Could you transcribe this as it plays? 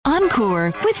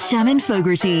Encore with Shannon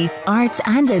Fogarty. Arts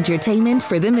and entertainment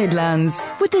for the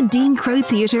Midlands. With the Dean Crowe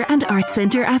Theatre and Arts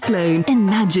Centre Athlone.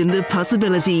 Imagine the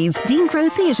possibilities.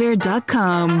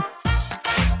 DeanCroweTheatre.com.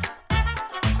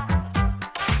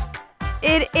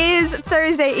 It is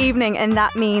Thursday evening, and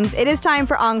that means it is time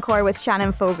for Encore with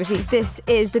Shannon Fogarty. This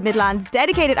is the Midlands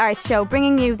dedicated arts show,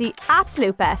 bringing you the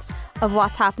absolute best of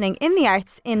what's happening in the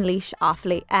arts in Laois,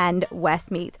 Offaly and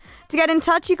Westmeath. To get in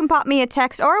touch, you can pop me a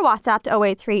text or a WhatsApp to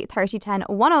 083 30 10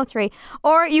 103,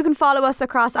 or you can follow us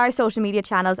across our social media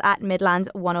channels at Midlands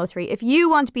 103. If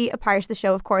you want to be a part of the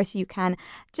show, of course, you can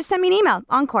just send me an email,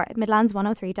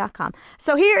 encore@midlands103.com.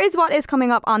 So here is what is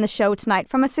coming up on the show tonight.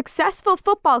 From a successful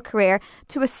football career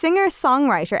to a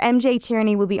singer-songwriter, MJ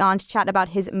Tierney will be on to chat about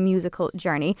his musical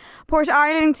journey.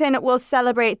 Portarlington will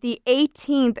celebrate the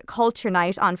 18th Culture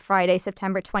Night on Friday,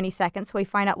 September 22nd, so we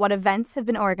find out what events have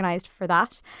been organised for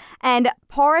that. And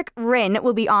Padraig Rynne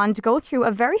will be on to go through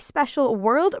a very special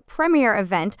world premiere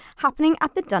event happening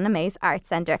at the Dunamaise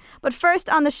Centre. But first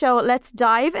on the show, let's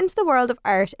dive into the world of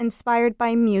art inspired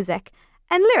by music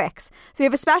and lyrics. So we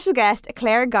have a special guest,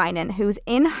 Claire Guinan, whose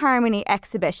In Harmony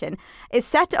exhibition is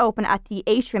set to open at the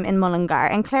Atrium in Mullingar.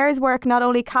 And Claire's work not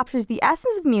only captures the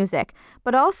essence of music,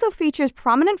 but also features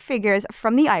prominent figures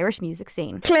from the Irish music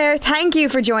scene. Claire, thank you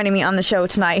for joining me on the show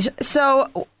tonight. So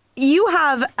you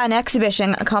have an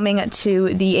exhibition coming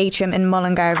to the Atrium in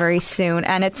Mullingar very soon,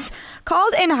 and it's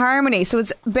called In Harmony. So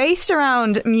it's based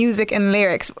around music and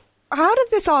lyrics. How did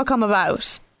this all come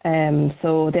about?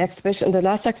 So the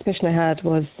last exhibition I had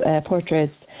was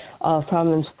portraits of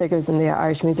prominent figures in the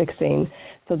Irish music scene.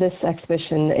 So this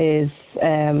exhibition is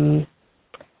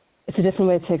it's a different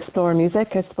way to explore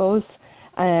music, I suppose.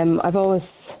 I've always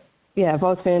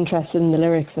been interested in the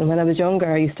lyrics, and when I was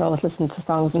younger, I used to always listen to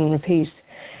songs on repeat.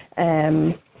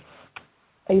 I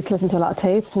used to listen to a lot of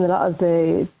tapes, and a lot of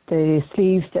the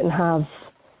sleeves didn't have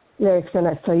lyrics in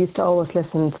it, so I used to always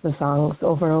listen to the songs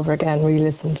over and over again,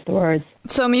 re-listen to the words.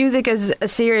 So music is a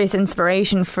serious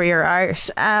inspiration for your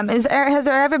art. Has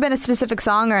there ever been a specific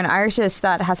song or an artist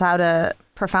that has had a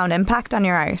profound impact on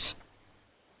your art?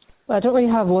 Well, I don't really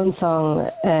have one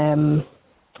song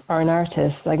or an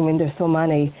artist. Like, I mean, there's so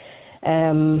many.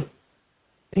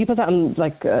 People that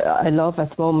I love at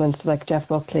the moment, like Jeff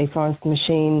Buckley, Florence the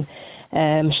Machine,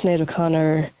 Sinead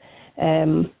O'Connor.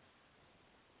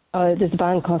 There's a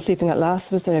band called Sleeping at Last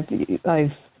that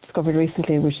I've discovered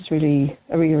recently, which is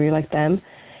I really like them.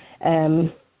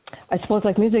 I suppose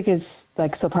like music is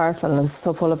like so powerful and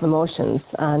so full of emotions,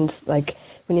 and like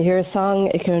when you hear a song,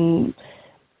 it can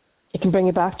bring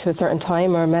you back to a certain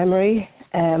time or a memory.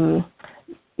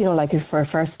 Like if for a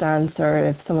first dance or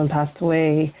if someone passed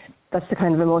away, that's the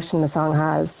kind of emotion the song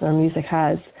has or music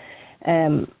has.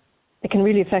 It can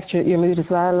really affect your mood as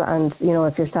well, and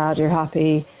if you're sad or you're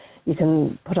happy, you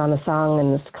can put on a song,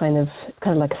 and it's kind of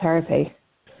like therapy.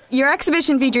 Your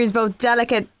exhibition features both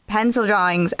delicate pencil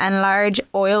drawings and large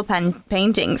oil pen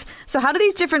paintings. So how do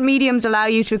these different mediums allow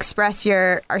you to express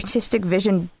your artistic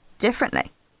vision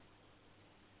differently?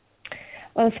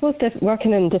 Well, I suppose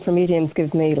working in different mediums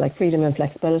gives me like freedom and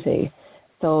flexibility.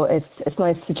 So it's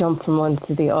nice to jump from one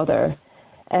to the other.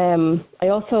 I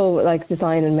also like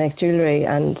design and make jewellery,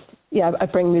 and I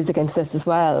bring music into this as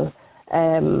well.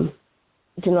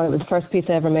 It was the first piece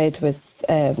I ever made with,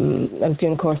 I was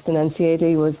doing a course in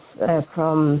NCAD, was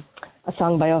from a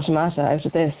song by Automata out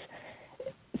of this.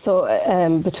 So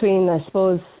between, I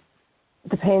suppose,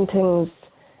 the paintings,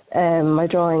 my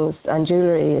drawings and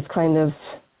jewellery, is kind of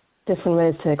different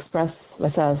ways to express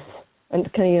myself,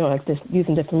 and kind of, just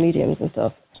using different mediums and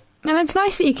stuff. And it's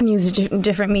nice that you can use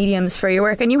different mediums for your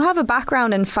work, and you have a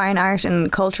background in fine art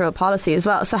and cultural policy as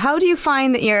well. So how do you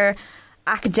find that your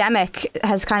academic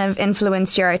has kind of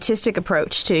influenced your artistic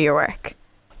approach to your work?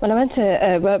 When I went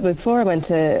to, before I went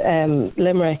to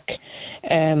Limerick,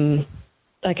 I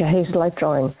hated light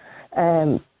drawing.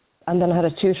 And then I had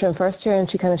a tutor in first year, and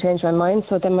she kind of changed my mind.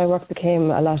 So then my work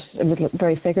became it was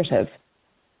very figurative.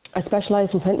 I specialise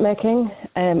in printmaking,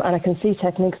 and I can see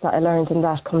techniques that I learned in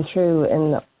that come through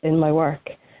in my work.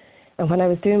 And when I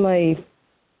was doing my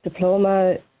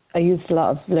diploma, I used a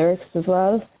lot of lyrics as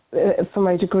well. For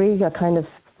my degree, I kind of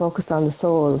focused on the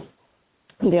soul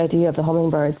and the idea of the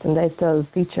hummingbirds, and they still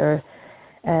feature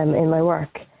in my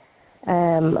work.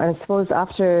 And I suppose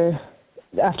after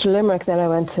Limerick, then I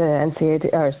went to I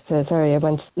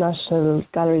went to National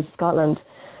Galleries of Scotland,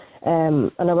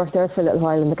 and I worked there for a little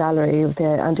while in the gallery with the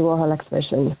Andy Warhol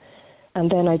exhibition. And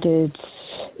then I did,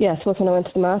 I suppose when I went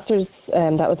to the Masters,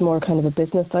 that was more kind of a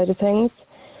business side of things.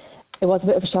 It was a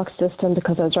bit of a shock system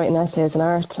because I was writing essays in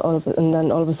art, and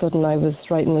then all of a sudden I was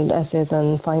writing essays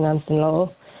on finance and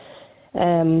law.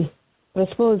 But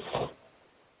I suppose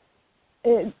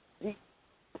it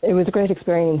was a great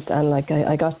experience, and like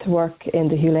I got to work in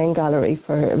the Hugh Lane Gallery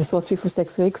it was supposed to be for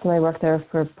 6 weeks, and I worked there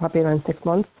for probably around 6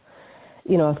 months.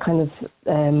 You know, I was kind of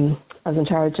I was in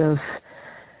charge of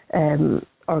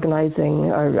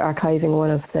organising or archiving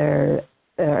one of their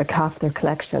half their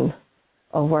collection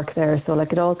of work there. So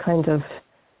like it all kind of,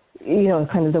 you know,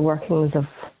 kind of the workings of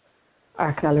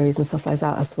art galleries and stuff like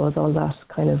that. I suppose all that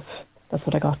that's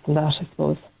what I got from that, I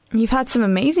suppose. You've had some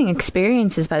amazing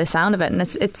experiences by the sound of it, and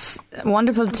it's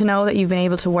wonderful to know that you've been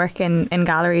able to work in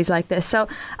galleries like this. So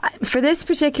for this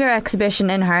particular exhibition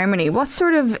in Harmony, what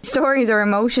sort of stories or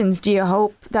emotions do you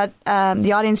hope that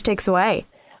the audience takes away?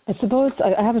 I suppose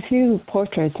I have a few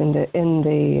portraits in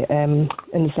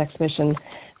this exhibition.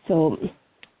 So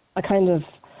I've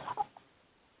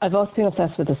also been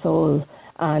obsessed with the soul,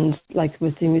 and like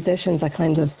with the musicians, I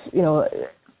kind of, you know,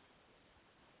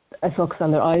 I focus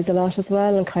on their eyes a lot as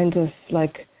well, and kind of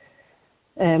like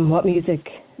what music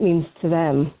means to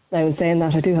them. Now, in saying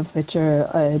that, I do have a picture,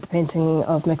 the painting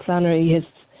of Mick Flannery. His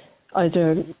eyes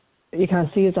you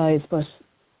can't see his eyes, but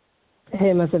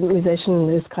him as a musician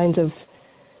is kind of,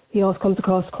 he always comes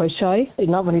across quite shy.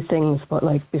 Not when he sings, but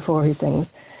like before he sings.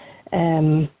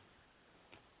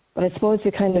 But I suppose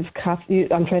you kind of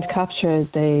I'm trying to capture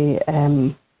the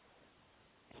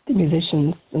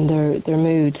musicians and their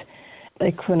mood.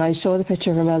 Like when I showed the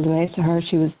picture of Imelda May to her,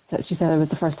 she said it was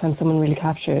the first time someone really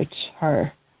captured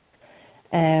her.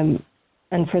 And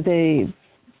for the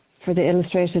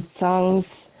illustrated songs,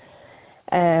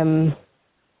 these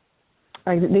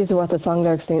are what the song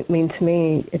lyrics mean to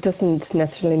me. It doesn't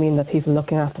necessarily mean that people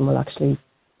looking at them will actually,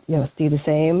 you know, see the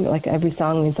same. Like every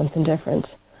song means something different.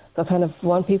 So I kind of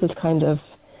want people to kind of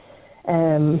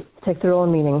take their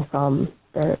own meaning from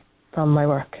my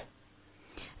work.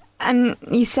 And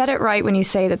you said it right when you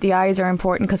say that the eyes are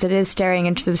important because it is staring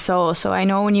into the soul. So I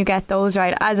know when you get those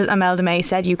right, as Imelda May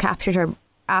said, you captured her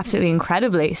absolutely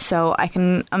incredibly. So I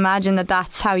can imagine that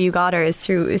that's how you got her, is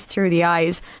through the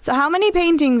eyes. So how many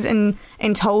paintings in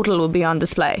total will be on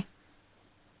display?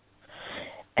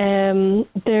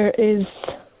 There is,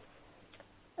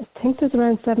 I think there's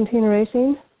around 17 or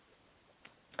 18.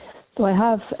 So I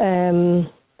have,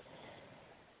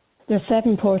 there's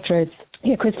 7 portraits.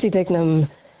 Yeah, Christy Dignam,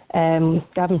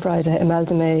 Gavin Friday,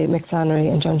 Imelda May, Mick Flannery,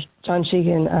 and John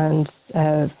Sheehan and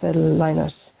Phil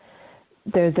Lynott.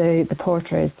 They're the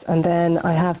portraits. And then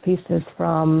I have pieces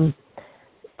from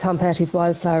Tom Petty's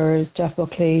Wildflowers, Jeff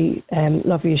Buckley,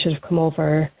 Love You Should Have Come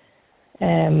Over,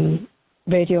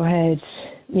 Radiohead,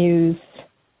 Muse.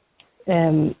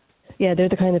 They're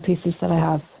the kind of pieces that I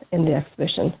have in the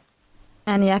exhibition.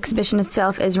 And the exhibition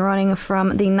itself is running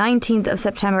from the 19th of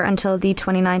September until the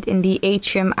 29th in the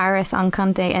Atrium Aris an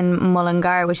Conte in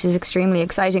Mullingar, which is extremely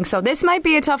exciting. So this might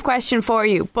be a tough question for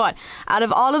you, but out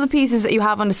of all of the pieces that you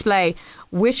have on display,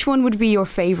 which one would be your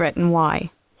favourite and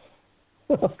why?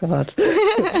 Oh, God.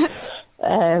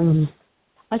 I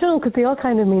don't know, because they all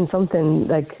kind of mean something,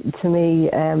 like, to me.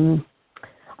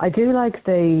 I do like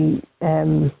the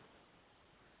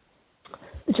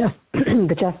Jeff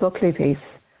Buckley piece.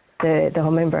 The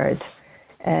hummingbird.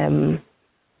 As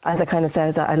I kind of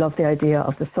said, that I love the idea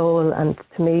of the soul, and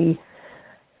to me,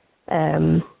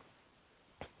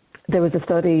 there was a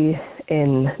study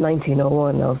in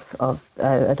 1901 of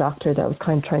a doctor that was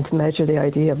kind of trying to measure the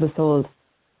idea of the soul,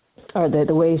 or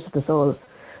the weight of the soul,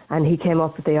 and he came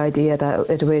up with the idea that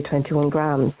it weighed 21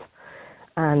 grams,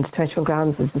 and 21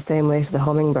 grams is the same weight as the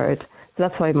hummingbird. So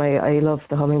that's why I love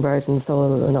the hummingbird and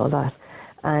soul and all that.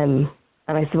 And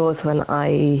I suppose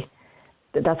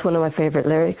that's one of my favourite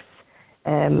lyrics,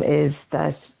 is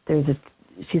that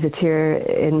she's a tear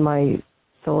in my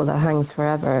soul that hangs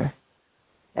forever.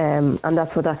 And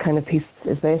that's what that kind of piece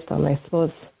is based on, I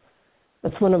suppose.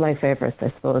 That's one of my favourites,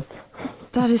 I suppose.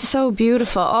 That is so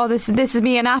beautiful. Oh, this has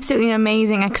been an absolutely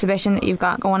amazing exhibition that you've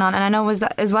got going on. And I know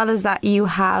as well as that you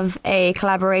have a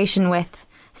collaboration with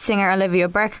singer Olivia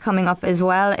Burke coming up as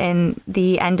well in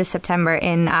the end of September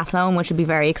in Athlone, which would be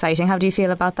very exciting. How do you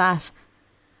feel about that?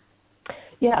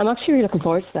 Yeah, I'm actually really looking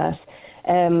forward to that.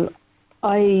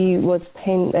 I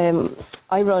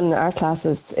run art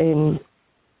classes in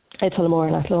Tullamore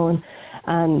in Athlone,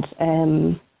 and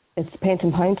it's paint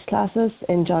and pint classes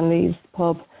in John Lee's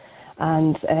pub,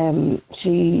 and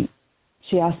she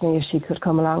asked me if she could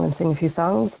come along and sing a few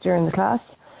songs during the class.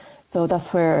 So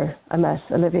that's where I met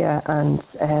Olivia, and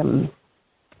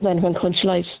then when Culture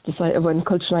Night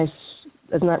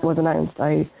was announced,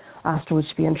 I asked her would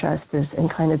she be interested in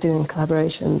kind of doing a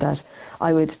collaboration, that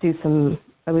I would do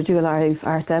a live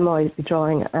art demo, I'd be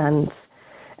drawing, and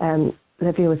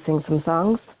Olivia would sing some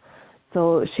songs.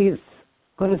 So she's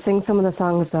going to sing some of the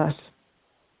songs that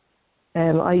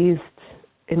I used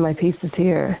in my pieces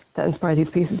here that inspired these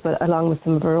pieces, but along with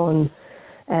some of her own,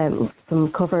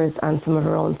 some covers and some of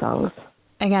her own songs.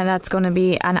 Again, that's going to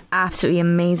be an absolutely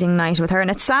amazing night with her, and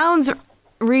it sounds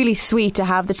really sweet to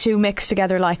have the two mixed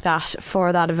together like that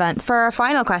for that event. For our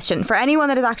final question, for anyone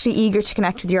that is actually eager to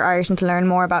connect with your art and to learn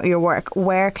more about your work,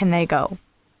 where can they go?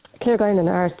 Claire Guinan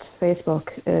Art Facebook,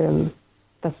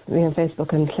 that's me on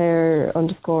Facebook, and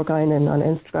Claire_Guinan on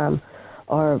Instagram,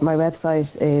 or my website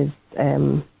is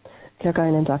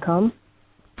claireguinan.com.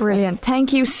 Brilliant.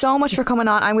 Thank you so much for coming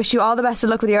on. I wish you all the best of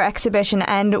luck with your exhibition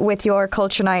and with your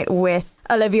culture night with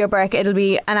Olivia Burke. It'll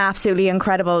be an absolutely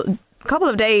incredible couple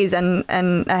of days and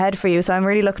ahead for you. So I'm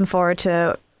really looking forward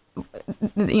to,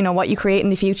 you know, what you create in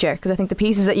the future, because I think the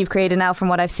pieces that you've created now, from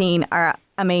what I've seen, are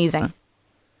amazing.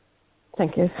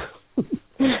 Thank you.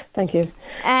 Thank you.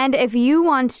 And if you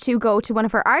want to go to one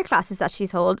of her art classes that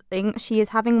she's holding, she is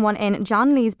having one in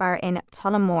John Lee's Bar in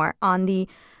Tullamore on the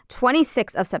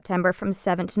 26th of September from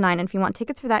 7 to 9. And if you want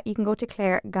tickets for that, you can go to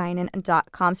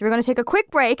claireguinan.com. So we're going to take a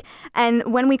quick break, and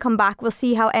when we come back, we'll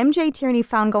see how MJ Tierney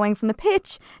found going from the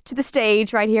pitch to the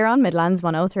stage right here on Midlands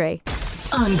 103.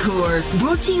 Encore,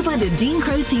 brought to you by the Dean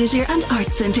Crow Theatre and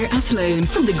Arts Centre Athlone.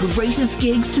 From the greatest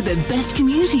gigs to the best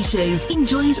community shows,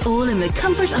 enjoy it all in the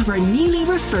comfort of our newly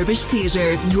refurbished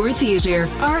theatre. Your theatre,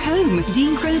 our home.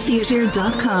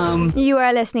 DeanCrowTheatre.com. You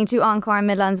are listening to Encore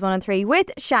Midlands 103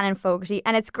 with Shannon Fogarty,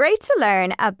 and it's great to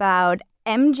learn about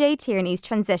MJ Tierney's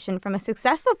transition from a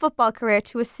successful football career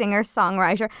to a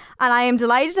singer-songwriter, and I am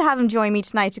delighted to have him join me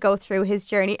tonight to go through his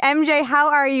journey. MJ, how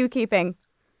are you keeping?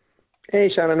 Hey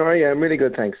Shannon, how are you? I'm really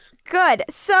good, thanks. Good.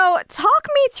 So talk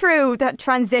me through that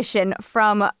transition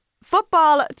from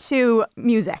football to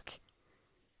music.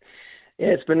 Yeah,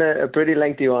 it's been a pretty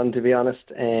lengthy one, to be honest.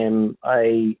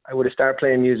 I would have started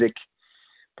playing music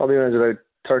probably when I was about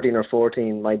 13 or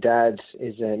 14. My dad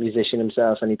is a musician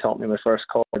himself, and he taught me my first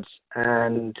chords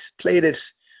and played it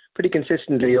pretty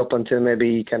consistently up until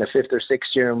maybe kind of 5th or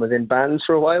 6th year, and was in bands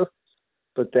for a while.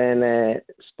 But then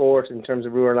sport, in terms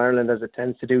of rural Ireland, as it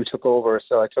tends to do, took over.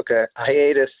 So I took a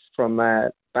hiatus from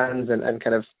bands and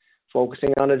kind of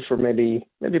focusing on it for maybe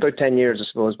about 10 years, I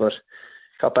suppose. But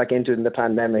got back into it in the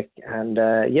pandemic. And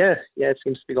it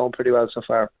seems to be going pretty well so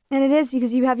far. And it is,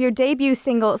 because you have your debut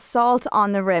single, Salt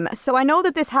on the Rim. So I know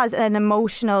that this has an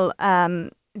emotional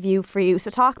view for you. So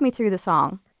talk me through the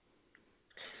song.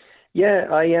 Yeah,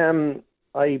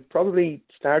 I probably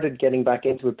started getting back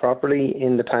into it properly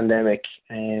in the pandemic.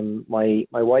 My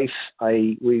wife,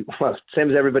 same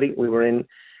as everybody, we were in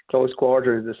close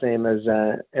quarters, the same as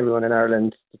everyone in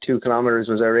Ireland. The 2 kilometres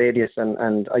was our radius,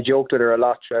 and I joked with her a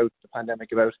lot throughout the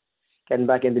pandemic about getting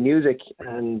back into music,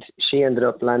 and she ended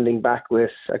up landing back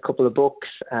with a couple of books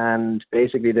and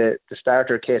basically the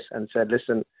starter kit, and said,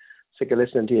 listen, sick of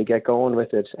listening to you, get going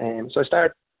with it. So I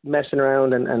started messing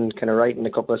around and kind of writing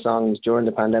a couple of songs during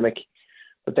the pandemic.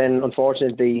 But then,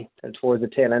 unfortunately, towards the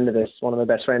tail end of this, one of my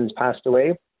best friends passed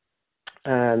away.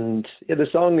 And the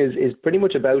song is pretty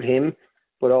much about him,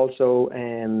 but also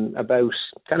about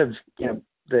kind of,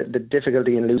 the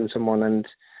difficulty in losing someone and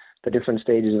the different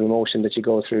stages of emotion that you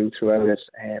go throughout it.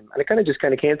 And it kind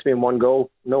of came to me in one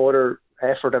go. No other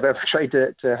effort I've ever tried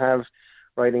to have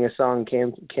writing a song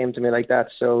came to me like that.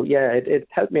 So yeah, it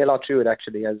helped me a lot through it,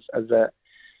 actually, as a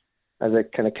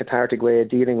kind of cathartic way of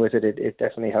dealing with it. It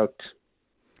definitely helped.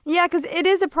 Yeah, because it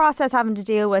is a process having to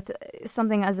deal with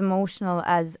something as emotional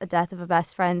as a death of a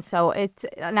best friend. So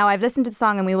now I've listened to the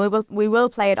song, and we will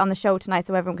play it on the show tonight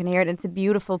so everyone can hear it. It's a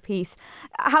beautiful piece.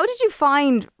 How did you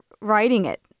find writing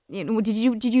it?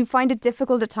 Did you find it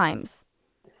difficult at times?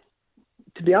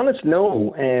 To be honest,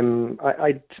 no.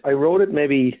 I wrote it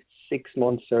maybe 6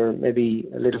 months, or maybe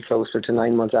a little closer to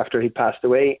 9 months after he passed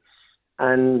away.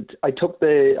 And I took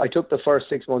the first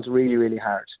 6 months really, really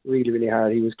hard, really, really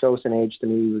hard. He was close in age to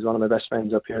me. He was one of my best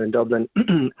friends up here in Dublin.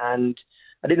 And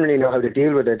I didn't really know how to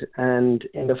deal with it. And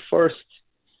in the first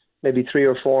maybe 3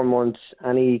 or 4 months,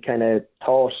 any kind of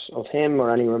thought of him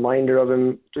or any reminder of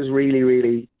him was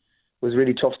really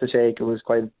tough to take. It was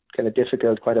quite kind of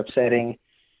difficult, quite upsetting.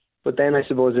 But then I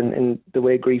suppose in the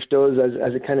way grief does,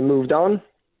 as it kind of moved on,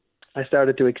 I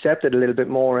started to accept it a little bit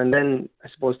more. And then I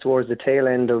suppose towards the tail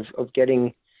end of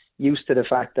getting used to the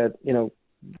fact that,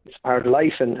 it's part of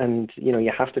life and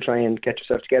you have to try and get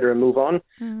yourself together and move on.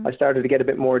 I started to get a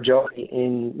bit more joy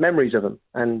in memories of him.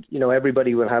 And,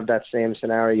 everybody will have that same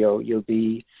scenario. You'll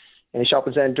be in a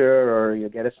shopping centre, or you'll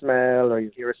get a smell, or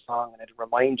you'll hear a song, and it'll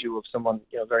remind you of someone,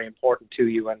 very important to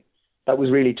you. And that was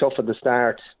really tough at the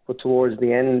start. But towards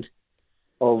the end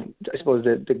of, I suppose,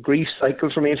 the grief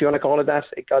cycle for me, if you want to call it that,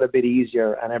 it got a bit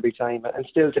easier. And every time, and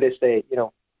still to this day,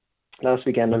 last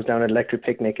weekend I was down at Electric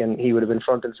Picnic, and he would have been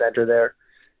front and centre there.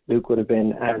 Luke would have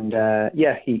been, and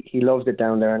he loved it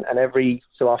down there. And every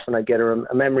so often I'd get a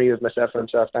memory of myself and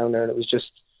himself down there, and it was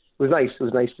nice. It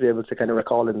was nice to be able to kind of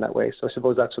recall it in that way. So I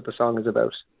suppose that's what the song is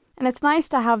about. And it's nice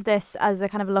to have this as a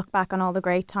kind of a look back on all the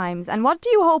great times. And what do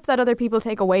you hope that other people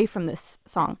take away from this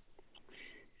song?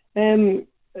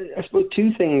 I suppose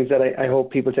two things that I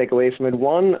hope people take away from it.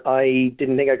 One, I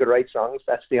didn't think I could write songs.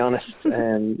 That's the honest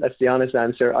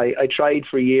answer. I tried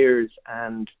for years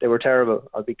and they were terrible.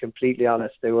 I'll be completely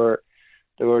honest. They were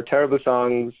terrible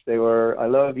songs. They were "I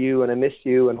love you" and "I miss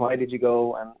you" and "Why did you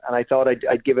go?" and I thought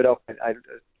I'd give it up.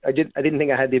 I didn't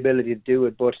think I had the ability to do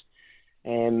it, but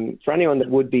for anyone that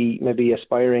would be maybe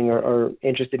aspiring or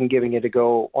interested in giving it a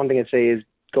go, one thing I'd say is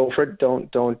go for it.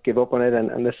 Don't give up on it.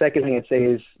 And the second thing I'd say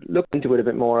is look into it a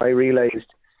bit more. I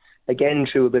realised, again,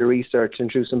 through a bit of research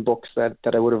and through some books that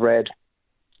I would have read,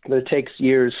 that it takes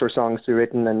years for songs to be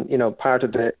written. And, you know, part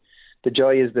of the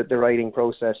joy is the writing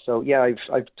process. So, yeah,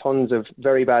 I've tons of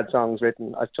very bad songs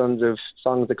written. I've tons of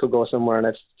songs that could go somewhere, and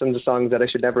I've tons of songs that I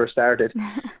should never have started.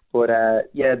 But,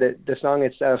 the song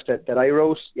itself that I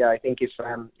wrote, I think if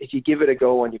you give it a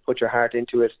go and you put your heart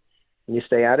into it, and you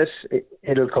stay at it,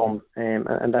 it'll come.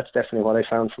 And that's definitely what I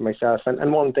found for myself.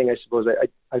 And one thing I suppose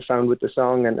I found with the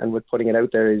song and with putting it out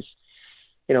there is,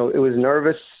 you know, it was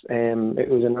nervous. It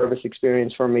was a nervous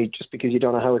experience for me just because you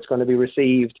don't know how it's going to be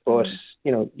received. But,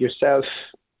 you know, yourself,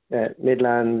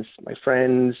 Midlands, my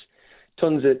friends,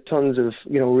 tons of,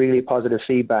 you know, really positive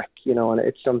feedback, you know, and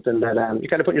it's something that you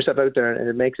kind of put yourself out there and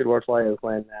it makes it worthwhile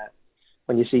when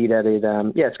you see that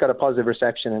it's got a positive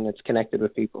reception and it's connected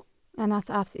with people. And that's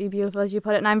absolutely beautiful, as you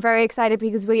put it. And I'm very excited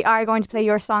because we are going to play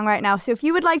your song right now. So if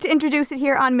you would like to introduce it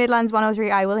here on Midlands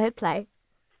 103, I will hit play.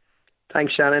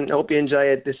 Thanks, Shannon. Hope you enjoy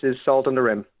it. This is Salt on the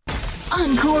Rim.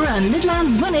 Encore on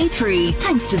Midlands 103,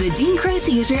 thanks to the Dean Crowe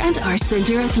Theatre and Arts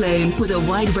Centre Athlone, with a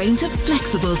wide range of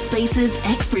flexible spaces,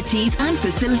 expertise and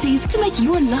facilities to make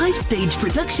your live stage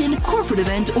production, corporate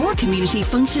event or community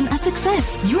function a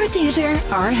success. Your theatre,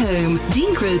 our home.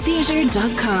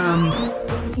 DeanCroweTheatre.com.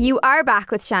 You are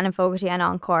back with Shannon Fogarty and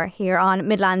Encore here on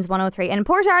Midlands 103. And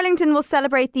Portarlington will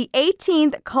celebrate the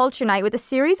 18th Culture Night with a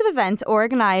series of events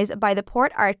organised by the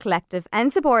Port Art Collective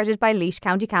and supported by Laois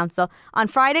County Council on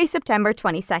Friday, September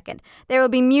 22nd. There will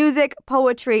be music,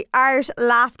 poetry, art,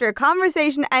 laughter,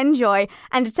 conversation and joy.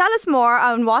 And to tell us more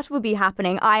on what will be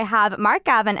happening, I have Mark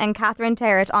Gavin and Catherine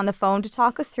Terrett on the phone to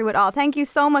talk us through it all. Thank you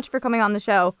so much for coming on the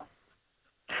show.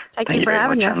 Thank you for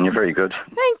having me. You're very good.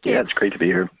 Thank you. Yeah, it's great to be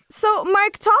here. So,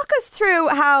 Mark, talk us through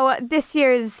how this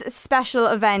year's special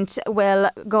event will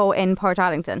go in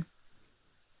Portarlington.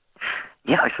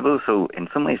 Yeah, I suppose so. In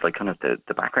some ways, like kind of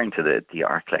the background to the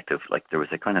art collective, like there was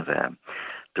a kind of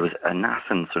there was a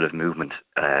nascent sort of movement,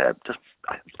 just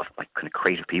of like kind of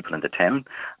creative people in the town.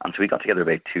 And so we got together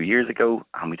about 2 years ago,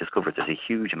 and we discovered there's a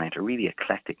huge amount, a really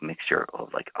eclectic mixture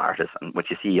of like artists. And what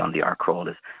you see on the art crawl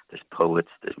is there's poets,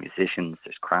 there's musicians,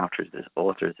 there's crafters, there's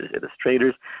authors, there's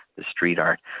illustrators, there's street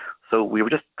art. So we were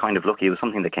just kind of lucky. It was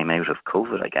something that came out of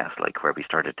COVID, I guess, like where we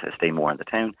started to stay more in the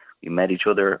town. We met each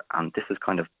other, and this has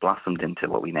kind of blossomed into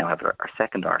what we now have our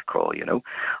second art crawl, you know.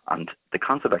 And the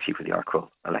concept actually for the art crawl,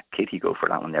 I let Katie go for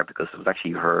that one there because it was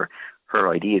actually her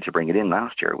idea to bring it in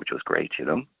last year, which was great, you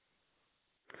know.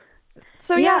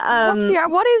 So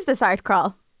what is this art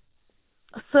crawl?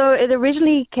 So it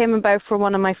originally came about for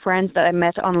one of my friends that I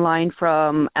met online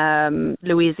from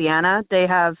Louisiana. They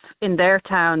have, in their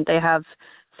town, they have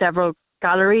several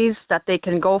galleries that they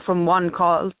can go from one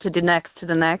call to the next to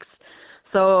the next.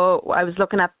 So I was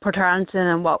looking at Portarlington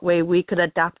and what way we could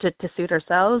adapt it to suit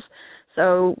ourselves.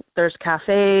 So there's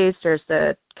cafes, there's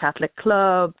the Catholic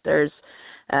club, there's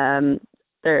the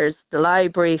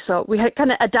library. So we had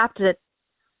kind of adapted it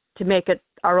to make it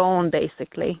our own,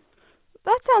 basically.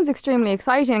 That sounds extremely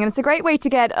exciting, and it's a great way to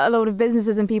get a load of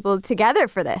businesses and people together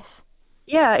for this.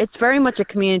 Yeah, it's very much a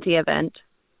community event.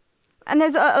 And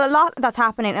there's a lot that's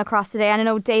happening across the day. And I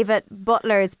know David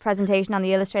Butler's presentation on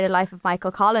the illustrated life of Michael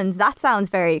Collins. That sounds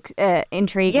very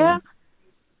intriguing. Yeah.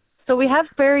 So we have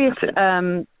various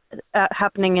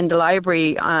happening in the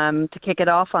library to kick it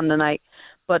off on the night.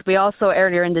 But we also,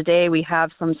 earlier in the day, we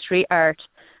have some street art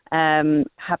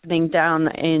happening down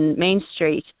in Main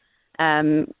Street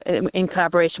in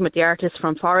collaboration with the artists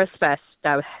from Forest Fest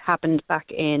that happened back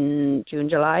in June,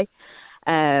 July.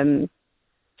 And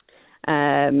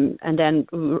then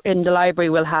in the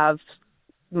library we'll have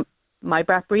My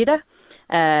Brat Breda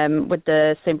with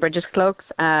the St. Bridget's cloaks.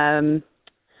 Then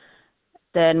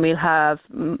we'll have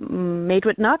Made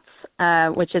with Nuts,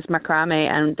 which is macrame,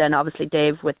 and then obviously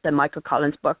Dave with the Michael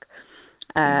Collins book.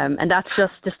 And that's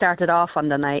just to start it off on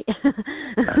the night.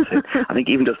 That's it. I think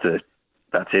even just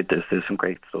that's it. There's some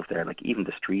great stuff there, like even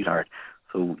the street art.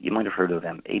 So you might have heard of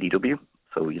ADW.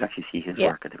 So you'd actually see his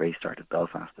work at the very start of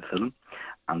Belfast, the film.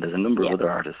 And there's a number of other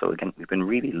artists. So again, we've been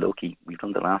really lucky. We've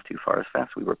done the last 2 Forest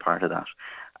Fests. We were part of that.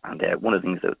 And one of the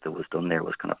things that was done there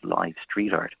was kind of live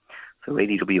street art. So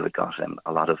ADW had got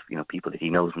a lot of people that he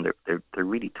knows, and they're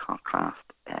really top class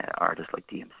artists like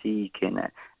DMC, Kin,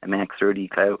 MX, Erdy,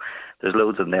 Clow. There's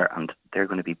loads of them there, and they're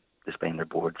going to be displaying their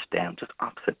boards down just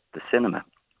opposite the cinema,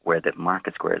 where the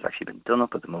market square has actually been done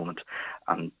up at the moment.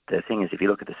 And the thing is, if you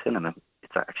look at the cinema,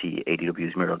 it's actually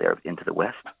ADW's mural there Into the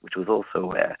West, which was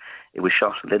also it was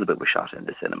shot in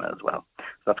the cinema as well. So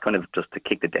that's kind of just to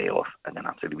kick the day off, and then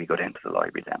absolutely we go down to the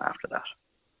library then after that.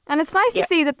 And it's nice to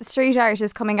see that the street art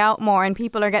is coming out more and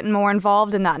people are getting more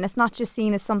involved in that, and it's not just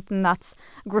seen as something that's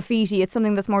graffiti, it's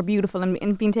something that's more beautiful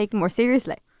and being taken more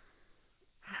seriously.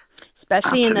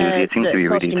 Especially absolutely. in the it seems to be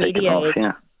really taken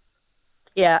off,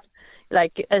 Yeah.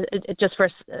 Like, just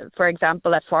for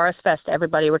example, at Forest Fest,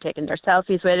 everybody were taking their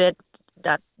selfies with it.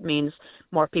 That means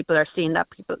more people are seeing that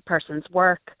person's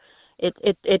work.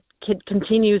 It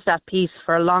continues that piece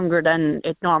for longer than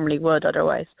it normally would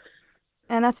otherwise.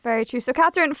 And that's very true. So,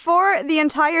 Catherine, for the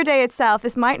entire day itself,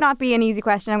 this might not be an easy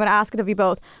question. I'm going to ask it of you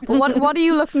both. But what are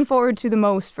you looking forward to the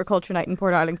most for Culture Night in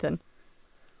Portarlington?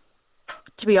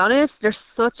 To be honest, there's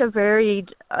such a varied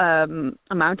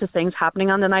amount of things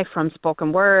happening on the night, from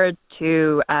spoken word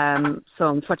to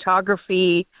some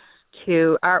photography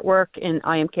to artwork in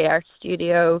IMK Art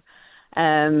Studio.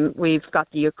 We've got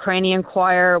the Ukrainian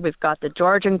choir, we've got the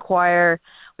Georgian choir,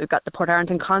 we've got the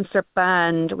Portarlington Concert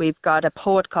Band, we've got a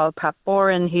poet called Pat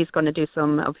Boren. He's going to do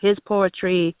some of his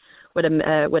poetry with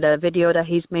a video that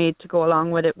he's made to go along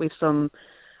with it. We've some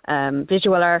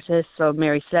visual artists, so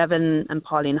Mary Seven and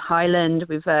Pauline Highland.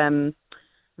 We've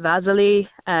Vasily.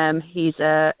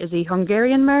 Is he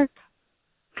Hungarian, Mark?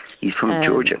 He's from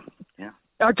Georgia. Yeah.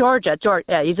 Or Georgia.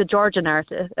 Yeah, he's a Georgian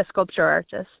artist, a sculpture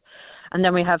artist. And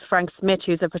then we have Frank Smith,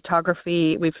 who's a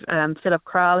photography. We've Philip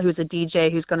Krall, who's a DJ,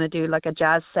 who's going to do like a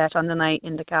jazz set on the night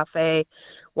in the cafe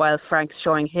while Frank's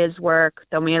showing his work.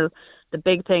 Then the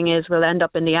big thing is we'll end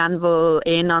up in the Anvil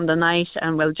Inn on the night,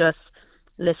 and we'll just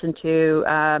listen to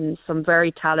some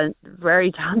very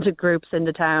talented groups in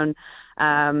the town.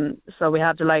 So we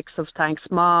have the likes of Thanks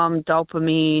Mom,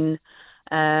 Dopamine,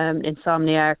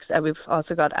 Insomniacs. We've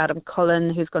also got Adam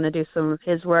Cullen, who's going to do some of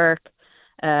his work.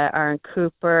 Aaron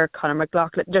Cooper, Conor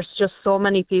McLaughlin. There's just so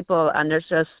many people, and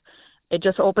it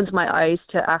just opens my eyes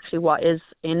to actually what is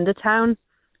in the town.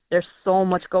 There's so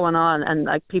much going on, and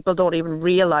like people don't even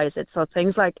realize it. So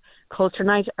things like Culture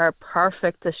Night are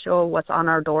perfect to show what's on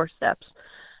our doorsteps.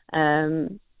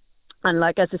 And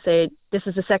like, as I say, this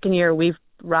is the second year we've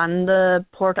ran the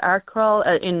Port Art Crawl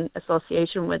in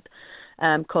association with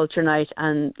Culture Night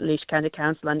and Laois County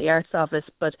Council and the Arts Office,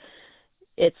 but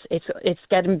it's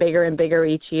getting bigger and bigger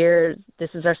each year. This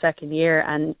is our second year,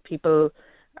 and people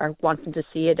are wanting to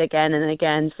see it again and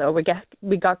again. So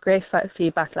we got great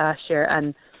feedback last year,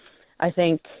 and I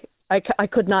think I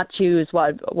could not choose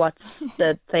what's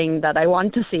the thing that I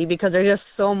want to see, because there's just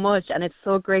so much, and it's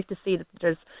so great to see that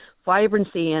there's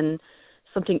vibrancy and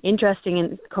something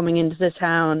interesting coming into the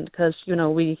town, because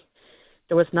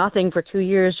there was nothing for 2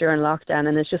 years during lockdown,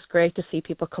 and it's just great to see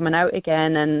people coming out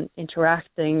again and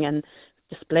interacting and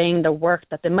displaying the work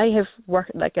that they might have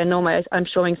worked. Like, I know I'm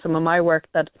showing some of my work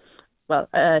that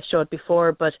showed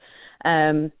before, but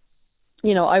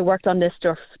I worked on this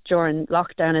stuff during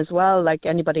lockdown as well, like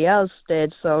anybody else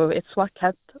did. So it's what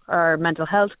kept our mental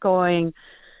health going,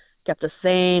 kept us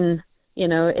sane.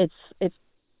 It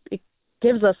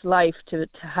gives us life to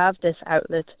have this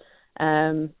outlet.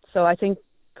 So I think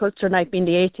Culture Night being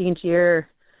the 18th year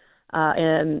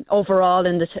overall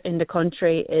in the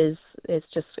country is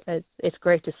just it's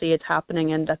great to see it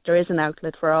happening, and that there is an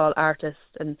outlet for all artists,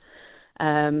 and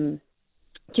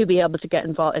to be able to get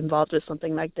involved with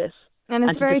something like this. And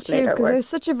it's very true, because there's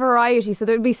such a variety, so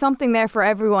there'd be something there for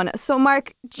everyone. So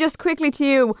Mark, just quickly to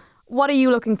you, what are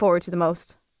you looking forward to the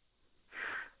most?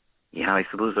 Yeah, I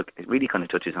suppose, look, it really kind of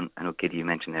touches on, I know, Kitty, you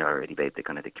mentioned there already about the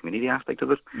kind of the community aspect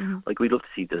of it. Mm-hmm. Like, we'd love to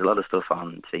see, there's a lot of stuff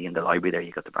on, say, in the library there,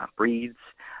 you got the Brat Breeds,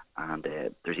 and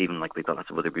there's even, like, we've got lots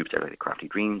of other groups there, like the Crafty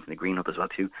Dreams and the Green Up as well,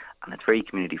 too, and it's very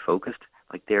community focused.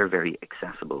 Like, they're very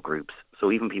accessible groups.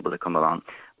 So even people that come along,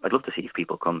 I'd love to see if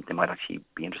people come, they might actually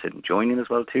be interested in joining as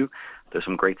well, too. There's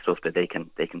some great stuff that they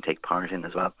can take part in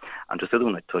as well. And just the other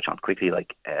one I'd touch on quickly,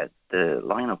 like the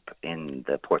lineup in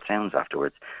the Port Sounds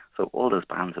afterwards. So all those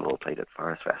bands have all played at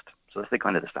Forest Fest. So that's the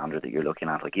kind of the standard that you're looking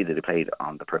at. Like either they played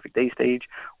on the Perfect Day stage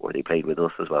or they played with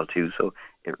us as well too. So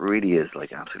it really is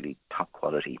like absolutely top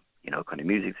quality, kind of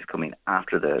music that's coming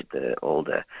after all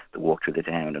the walk through the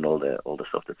town and all the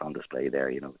stuff that's on display there.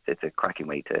 It's a cracking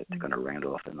way to kind of round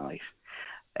off the night.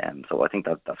 So I think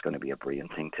that's going to be a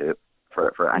brilliant thing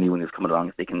for anyone who's coming along,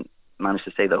 if they can manage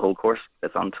to stay the whole course.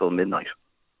 It's on till midnight.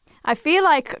 I feel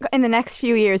like in the next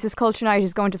few years, this Culture Night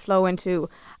is going to flow into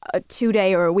a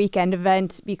 2-day or a weekend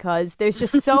event, because there's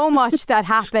just so much that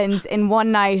happens in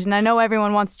one night. And I know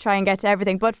everyone wants to try and get to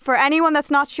everything. But for anyone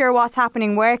that's not sure what's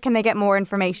happening, where can they get more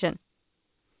information?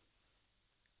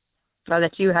 I'll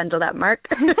let you handle that, Mark.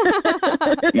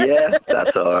 Yeah,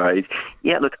 that's all right.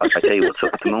 Yeah, look, I'll tell you what, so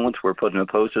at the moment we're putting up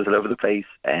posters all over the place.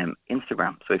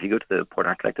 Instagram. So if you go to the Port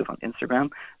Art Collective on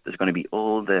Instagram, there's going to be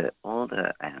all the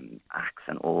acts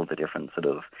and all the different sort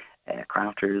of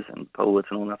crafters and poets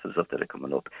and all that sort of stuff that are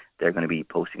coming up. They're going to be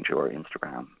posting to our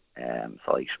Instagram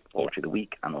site all through the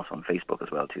week, and also on Facebook as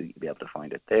well too. You'll be able to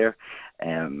find it there.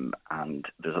 And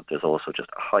there's also just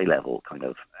a high level kind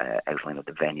of outline of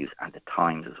the venues and the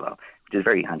times as well, which is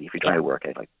very handy if you're trying to work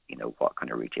out what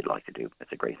kind of route you'd like to do.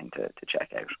 It's a great thing to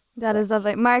check out. That is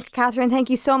lovely. Mark, Catherine, thank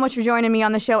you so much for joining me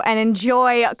on the show, and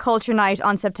enjoy Culture Night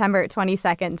on September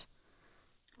 22nd.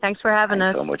 Thanks for having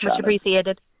us. So much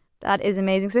appreciated. That is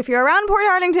amazing. So if you're around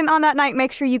Portarlington on that night,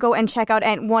 make sure you go and check out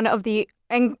one of the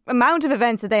amount of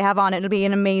events that they have on. It'll be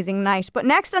an amazing night. But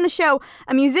next on the show,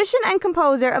 a musician and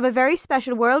composer of a very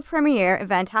special world premiere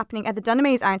event happening at the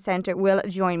Dunamaise Centre will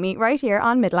join me right here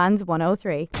on Midlands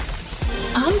 103.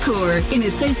 Encore, in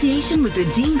association with the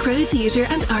Dean Crowe Theatre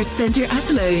and Arts Centre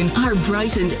Athlone, our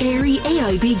bright and airy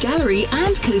AIB gallery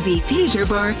and cosy theatre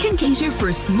bar can cater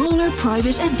for smaller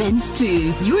private events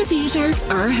too. Your theatre,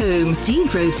 our home.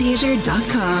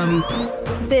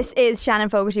 DeanCroweTheatre.com. This is Shannon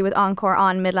Fogarty with Encore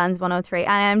on Midlands 103,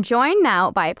 and I'm joined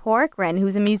now by Padraig Rynne,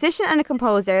 who's a musician and a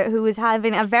composer who is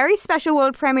having a very special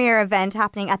world premiere event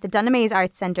happening at the Dunamaise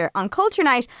Arts Centre on Culture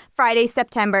Night, Friday,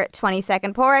 September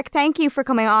 22nd. Padraig, thank you for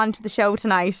coming on to the show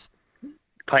tonight.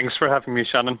 Thanks for having me,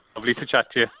 Shannon. Lovely to chat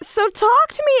to you. So talk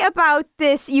to me about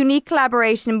this unique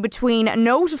collaboration between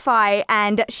Notify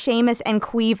and Seamus and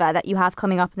Cueva that you have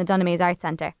coming up in the Dunamaise Arts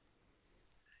Centre.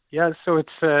 Yeah, so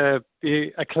it's a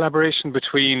collaboration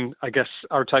between, I guess,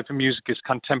 our type of music is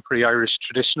contemporary Irish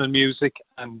traditional music,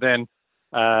 and then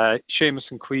Seamus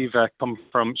and Cueva come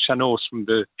from Seanos, from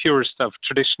the purest of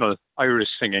traditional Irish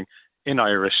singing in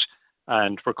Irish,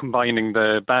 and we're combining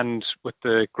the band with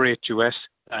the great duet.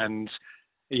 And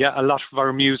yeah, a lot of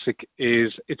our music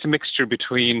it's a mixture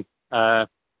between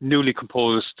newly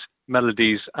composed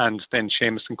melodies, and then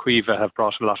Seamus and Cueva have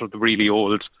brought a lot of the really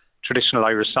old traditional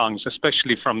Irish songs,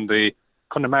 especially from the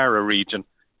Connemara region,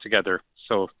 together.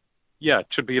 So yeah, it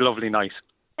should be a lovely night.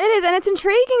 It is, and it's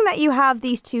intriguing that you have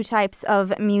these two types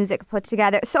of music put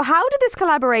together. So how did this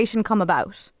collaboration come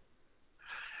about?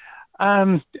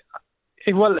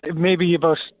 Well, maybe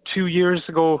about 2 years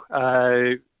ago,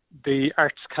 the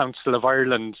Arts Council of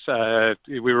Ireland,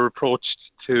 we were approached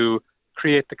to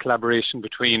create the collaboration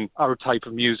between our type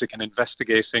of music and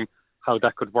investigating how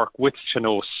that could work with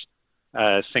Seanos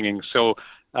singing. So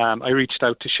I reached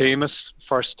out to Seamus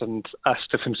first and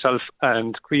asked if himself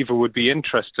and Cueva would be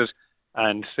interested,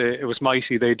 and it was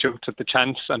mighty. They jumped at the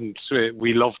chance, and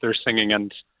we loved their singing,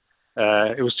 and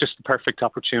it was just the perfect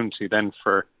opportunity then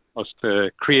for us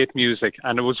to create music,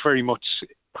 and it was very much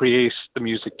create the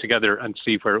music together and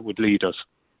see where it would lead us.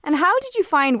 And how did you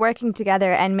find working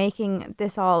together and making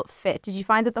this all fit? Did you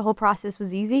find that the whole process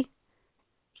was easy?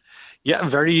 Yeah,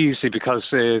 very easy, because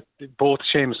both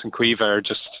Seamus and Cueva are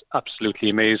just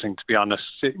absolutely amazing, to be honest.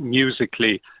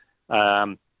 Musically,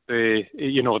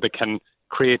 they can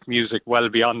create music well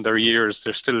beyond their years.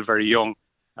 They're still very young,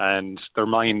 and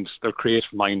their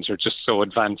creative minds are just so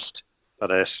advanced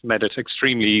that it made it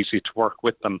extremely easy to work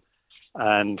with them.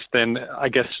 And then I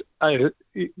guess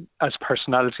as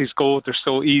personalities go, they're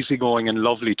so easygoing and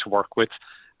lovely to work with,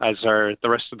 as are the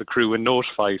rest of the crew in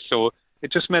Notify. So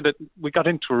it just made it, we got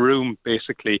into a room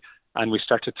basically, and we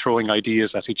started throwing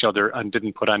ideas at each other and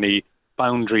didn't put any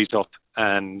boundaries up,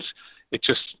 and it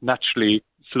just naturally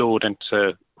flowed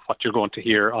into what you're going to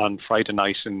hear on Friday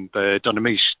night in the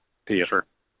Dunamaise Theatre.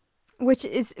 Which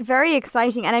is very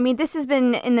exciting. And I mean, this has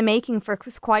been in the making for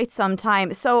quite some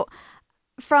time. So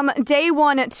from day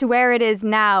one to where it is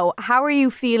now, how are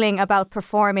you feeling about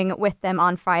performing with them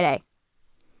on Friday?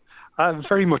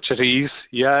 Very much at ease.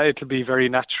 Yeah, it'll be very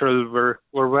natural.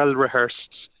 We're well rehearsed.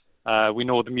 We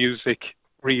know the music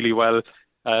really well.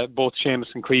 Both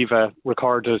Seamus and Cueva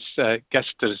recorded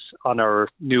guested on our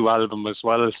new album as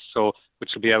well, so which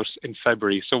will be out in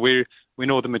February. So we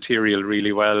know the material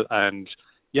really well, and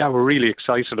yeah, we're really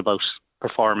excited about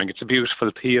performing. It's a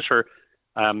beautiful theatre.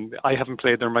 I haven't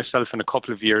played there myself in a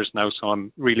couple of years now, so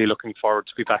I'm really looking forward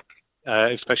to be back,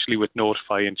 especially with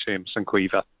Notify and Seamus and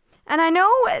Cueva. And I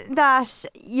know that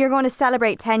you're going to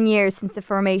celebrate 10 years since the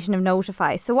formation of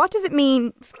Notify. So what does it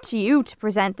mean to you to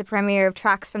present the premiere of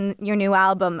tracks from your new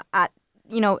album at,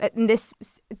 in this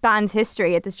band's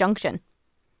history at this junction?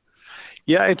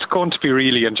 Yeah, it's going to be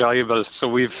really enjoyable.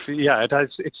 So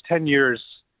it's 10 years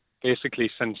basically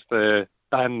since the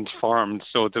band formed.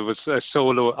 So there was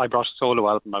I brought a solo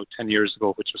album out 10 years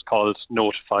ago, which was called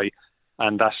Notify,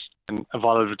 and that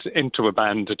evolved into a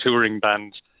band, a touring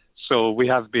band. So we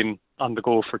have been on the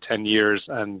go for 10 years,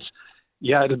 and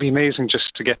yeah, it'll be amazing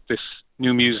just to get this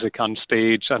new music on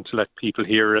stage and to let people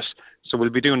hear it. So we'll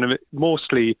be doing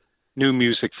mostly new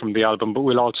music from the album, but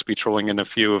we'll also be throwing in a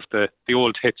few of the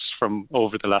old hits from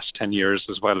over the last 10 years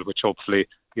as well, which hopefully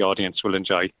the audience will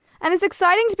enjoy. And it's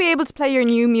exciting to be able to play your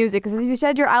new music, because as you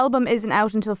said, your album isn't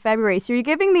out until February. So you're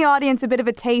giving the audience a bit of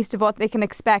a taste of what they can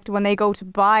expect when they go to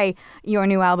buy your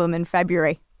new album in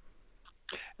February.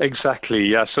 Exactly,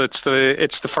 yeah. So it's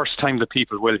the first time that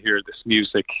people will hear this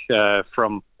music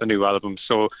from the new album.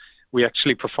 So we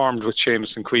actually performed with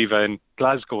Seamus and Cueva in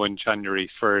Glasgow in January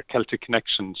for Celtic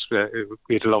Connections.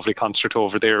 We had a lovely concert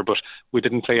over there, but we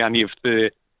didn't play any of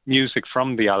the music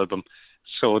from the album.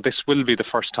 So this will be the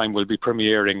first time we'll be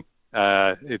premiering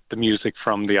the music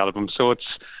from the album. So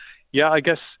I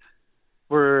guess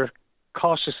we're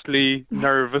cautiously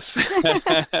nervous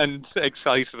and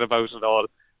excited about it all.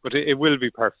 But it will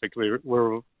be perfect.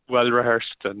 We're well rehearsed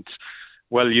and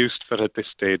well used to it at this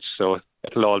stage. So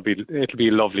it'll be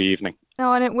a lovely evening.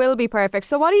 Oh, and it will be perfect.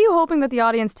 So what are you hoping that the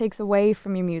audience takes away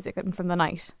from your music and from the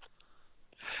night?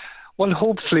 Well,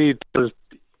 hopefully they'll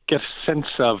get a sense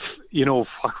of,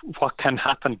 what can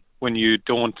happen when you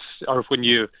don't, or when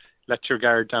you let your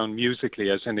guard down musically,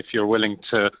 as in if you're willing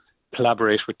to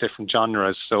collaborate with different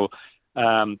genres. So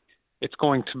it's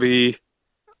going to be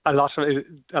a lot of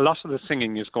the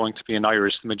singing is going to be in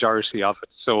Irish, the majority of it.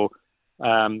 So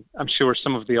I'm sure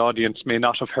some of the audience may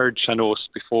not have heard Sean-Nós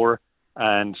before,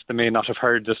 and they may not have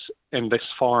heard this in this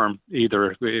form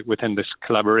either within this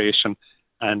collaboration.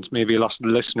 And maybe a lot of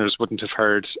the listeners wouldn't have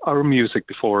heard our music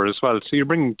before as well. So you're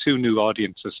bringing two new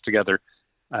audiences together,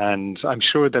 and I'm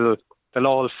sure they'll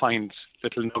all find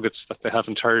little nuggets that they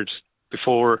haven't heard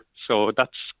before. So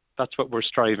that's what we're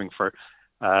striving for.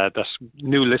 That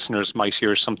new listeners might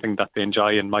hear something that they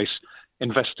enjoy and might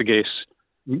investigate,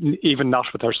 even not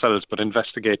with ourselves, but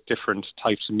investigate different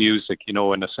types of music, in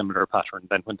a similar pattern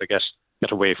than when they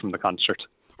get away from the concert.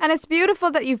 And it's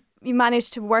beautiful that you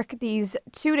managed to work these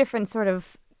two different sort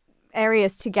of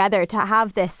areas together to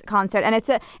have this concert. And it's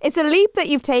a leap that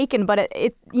you've taken, but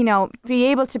it be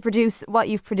able to produce what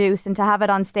you've produced and to have it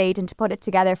on stage and to put it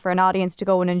together for an audience to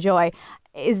go and enjoy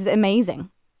is amazing.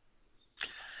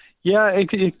 Yeah,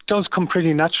 it does come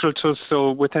pretty natural to us. So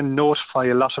within Notify,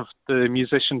 a lot of the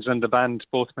musicians in the band,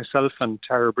 both myself and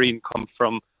Padraig Rynne, come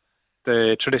from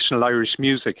the traditional Irish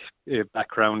music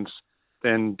backgrounds.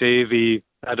 Then Davy,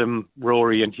 Adam,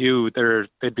 Rory and Hugh,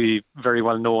 they'd be very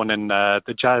well known in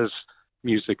the jazz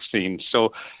music scene.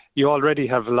 So you already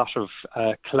have a lot of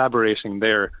collaborating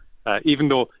there. Even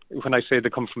though when I say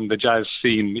they come from the jazz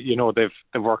scene,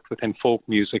 they've worked within folk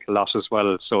music a lot as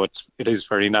well. So it is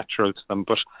very natural to them.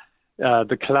 But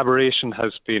the collaboration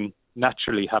has been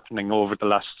naturally happening over the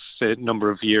last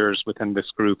number of years within this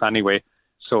group anyway.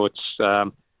 So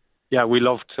it's, we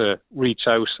love to reach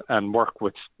out and work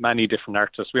with many different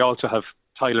artists. We also have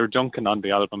Tyler Duncan on the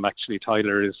album. Actually,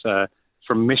 Tyler is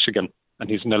from Michigan and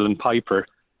he's an uilleann piper.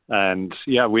 And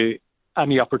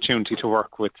any opportunity to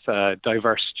work with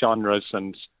diverse genres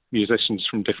and musicians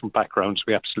from different backgrounds,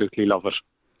 we absolutely love it.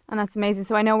 And that's amazing.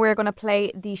 So I know we're going to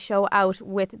play the show out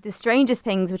with The Strangest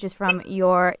Things, which is from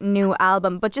your new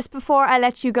album. But just before I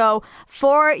let you go,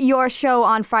 for your show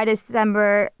on Friday,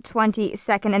 December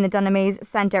 22nd in the Dunamaise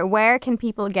Centre, where can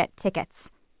people get tickets?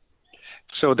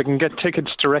 So they can get tickets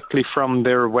directly from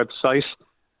their website.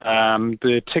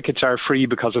 The tickets are free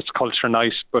because it's Culture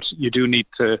Night, but you do need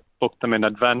to book them in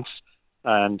advance.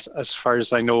 And as far as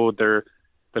I know,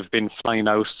 they've been flying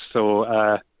out.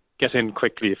 So get in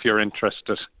quickly if you're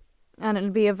interested. And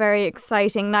it'll be a very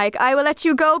exciting night. I will let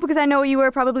you go because I know you were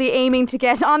probably aiming to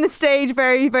get on the stage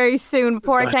very, very soon.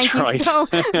 Padraig,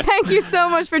 thank you so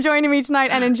much for joining me tonight,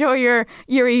 and enjoy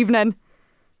your evening.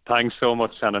 Thanks so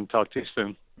much, Shannon. Talk to you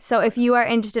soon. So if you are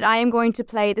interested, I am going to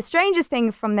play The Strangest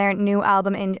Thing from their new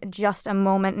album in just a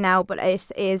moment now, but it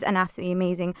is an absolutely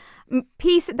amazing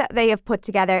piece that they have put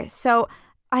together. So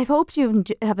I hope you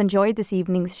have enjoyed this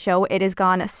evening's show. It has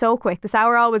gone so quick. This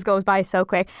hour always goes by so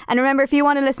quick. And remember, if you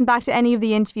want to listen back to any of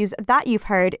the interviews that you've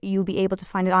heard, you'll be able to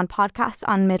find it on podcast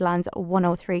on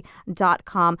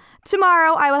midlands103.com.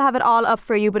 Tomorrow, I will have it all up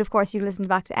for you. But of course, you can listen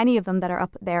back to any of them that are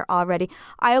up there already.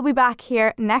 I'll be back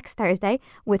here next Thursday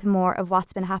with more of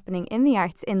what's been happening in the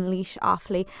arts in Laois,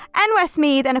 Offaly and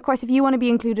Westmeath. And of course, if you want to be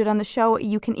included on the show,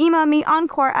 you can email me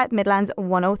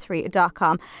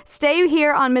encore@midlands103.com. Stay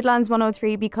here on Midlands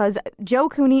 103 because Joe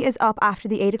Cooney is up after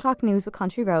the 8 o'clock news with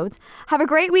Country Roads. Have a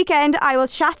great weekend. I will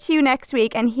chat to you next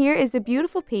week. And here is the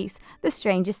beautiful piece, The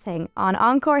Strangest Thing, on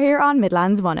Encore here on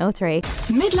Midlands 103.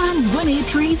 Midlands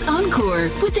 103's Encore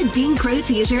with the Dean Crow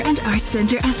Theatre and Arts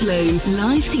Centre Athlone.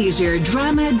 Live theatre,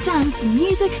 drama, dance,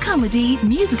 music, comedy,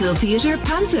 musical theatre,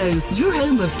 panto. Your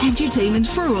home of entertainment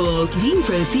for all.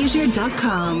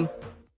 DeanCrowTheatre.com.